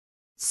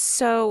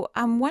So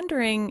I'm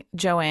wondering,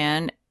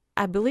 JoAnn,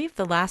 I believe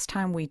the last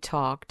time we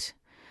talked,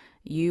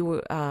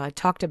 you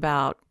talked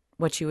about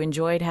what you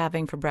enjoyed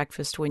having for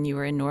breakfast when you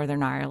were in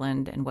Northern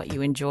Ireland and what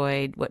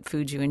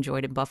foods you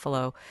enjoyed in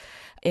Buffalo.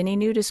 Any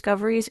new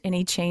discoveries?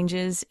 Any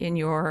changes in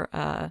your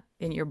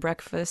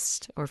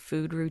breakfast or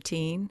food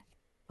routine?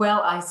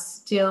 Well, I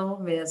still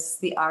miss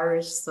the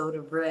Irish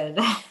soda bread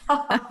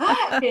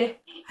in,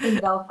 in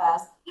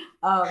Belfast.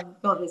 No,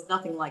 there's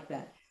nothing like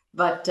that.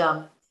 But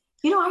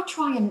I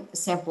try and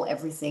sample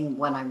everything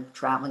when I'm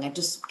traveling. I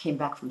just came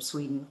back from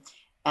Sweden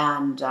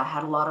and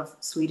had a lot of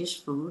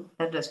Swedish food,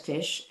 that is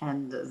fish,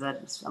 and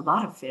that's a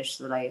lot of fish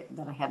that I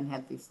hadn't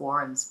had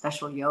before, and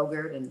special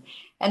yogurt, and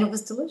it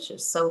was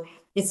delicious. So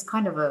it's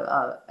kind of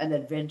an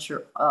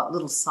adventure, a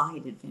little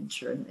side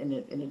adventure.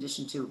 In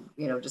addition to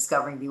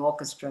discovering the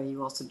orchestra,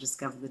 you also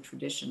discover the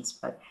traditions.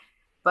 But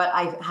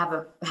I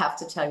have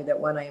to tell you that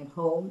when I am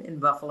home in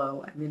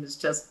Buffalo, I mean it's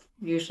just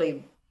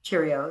usually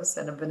Cheerios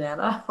and a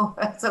banana,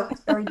 so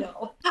it's very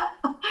dull.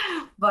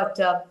 but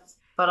uh,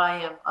 but I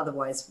am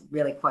otherwise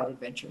really quite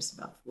adventurous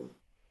about food.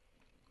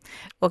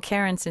 Well,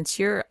 Karen, since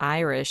you're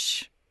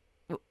Irish,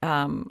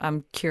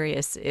 I'm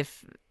curious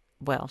if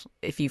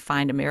you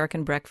find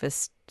American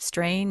breakfast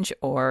strange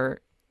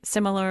or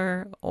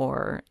similar,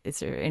 or is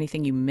there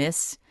anything you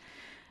miss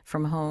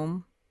from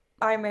home?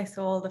 I miss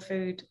all the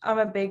food. I'm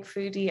a big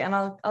foodie, and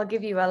I'll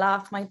give you a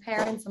laugh. My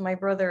parents and my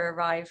brother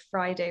arrived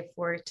Friday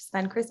for to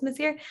spend Christmas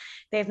here.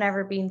 They've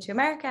never been to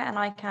America, and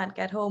I can't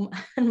get home.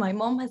 And my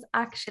mum has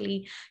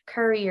actually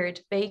couriered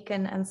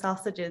bacon and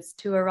sausages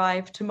to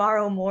arrive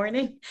tomorrow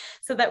morning,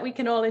 so that we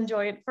can all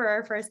enjoy it for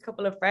our first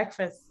couple of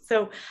breakfasts.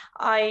 So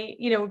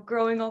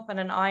growing up on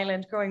an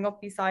island, growing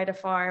up beside a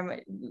farm,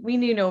 we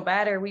knew no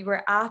better. We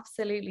were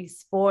absolutely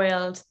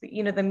spoiled.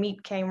 The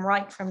meat came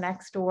right from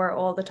next door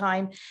all the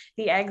time.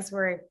 The eggs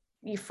were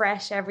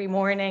fresh every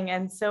morning,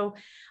 and so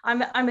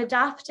I'm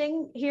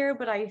adapting here,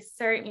 but I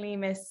certainly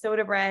miss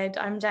soda bread.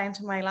 I'm down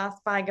to my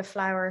last bag of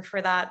flour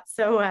for that,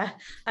 so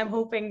I'm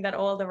hoping that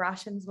all the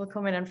rations will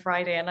come in on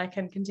Friday and I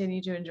can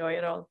continue to enjoy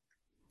it all.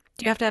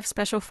 Do you have to have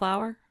special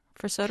flour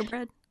for soda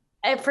bread?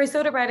 For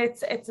soda bread,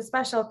 it's a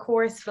special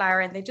coarse flour,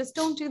 and they just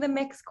don't do the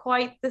mix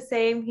quite the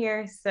same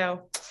here.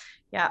 So,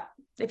 yeah,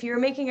 if you're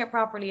making it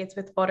properly, it's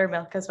with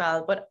buttermilk as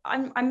well. But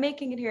I'm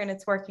making it here, and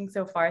it's working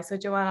so far. So,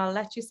 JoAnn, I'll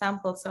let you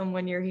sample some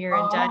when you're here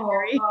in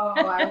January.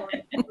 I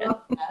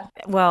love that.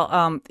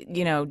 Well,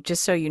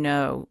 just so you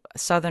know,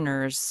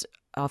 Southerners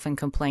often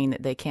complain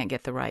that they can't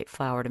get the right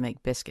flour to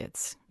make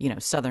biscuits,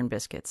 Southern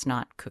biscuits,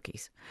 not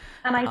cookies.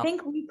 And I Uh,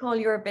 think we call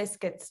your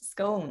biscuits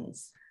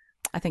scones.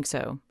 I think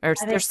so. Or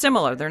I they're think,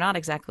 similar. They're not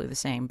exactly the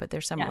same, but they're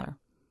yeah. similar.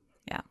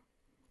 Yeah.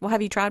 Well,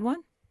 have you tried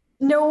one?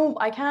 No,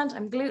 I can't.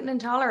 I'm gluten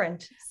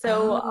intolerant.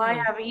 So I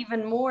Oh, have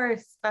even more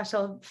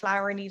special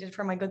flour needed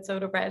for my good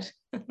soda bread.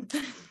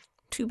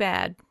 too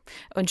bad.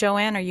 Oh,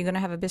 JoAnn, are you going to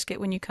have a biscuit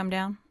when you come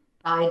down?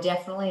 I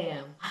definitely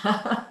am.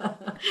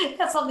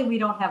 That's something we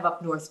don't have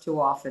up north too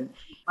often.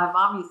 My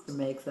mom used to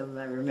make them.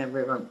 I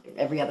remember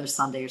every other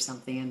Sunday or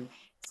something, and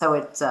so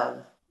it's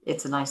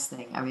a nice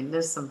thing. I mean,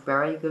 there's some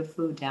very good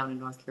food down in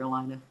North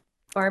Carolina.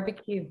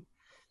 Barbecue.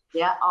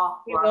 Yeah, oh,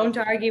 We won't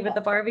barbecue. argue with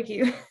the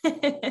barbecue.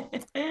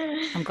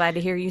 I'm glad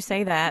to hear you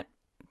say that.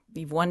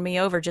 You've won me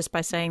over just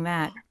by saying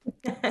that.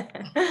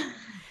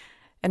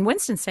 And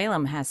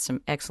Winston-Salem has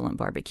some excellent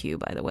barbecue,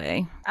 by the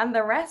way. And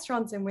the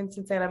restaurants in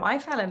Winston-Salem, I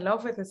fell in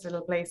love with this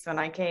little place when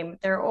I came.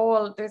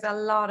 There's a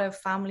lot of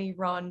family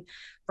run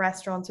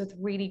restaurants with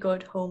really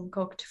good home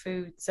cooked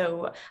food.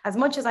 So, as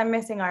much as I'm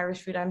missing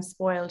Irish food, I'm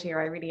spoiled here.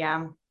 I really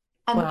am.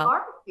 And the Well,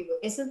 barbecue,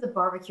 isn't the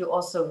barbecue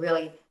also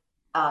really,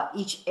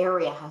 each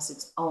area has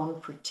its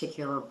own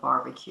particular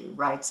barbecue,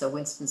 right? So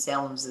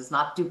Winston-Salem's is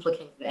not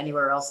duplicated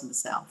anywhere else in the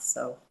South.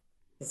 So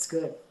it's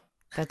good.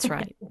 that's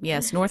right.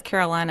 Yes, North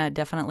Carolina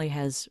definitely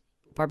has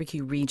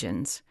barbecue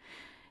regions,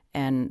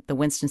 and the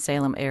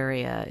Winston-Salem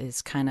area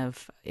is kind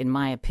of, in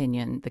my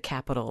opinion, the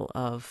capital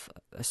of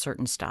a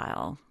certain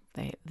style.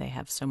 They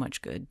have so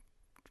much good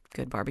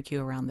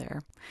barbecue around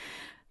there.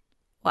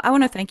 Well, I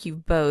want to thank you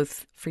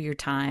both for your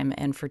time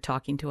and for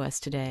talking to us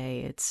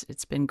today.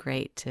 It's been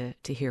great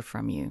to hear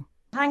from you.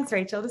 Thanks,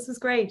 Rachel. This was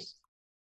great.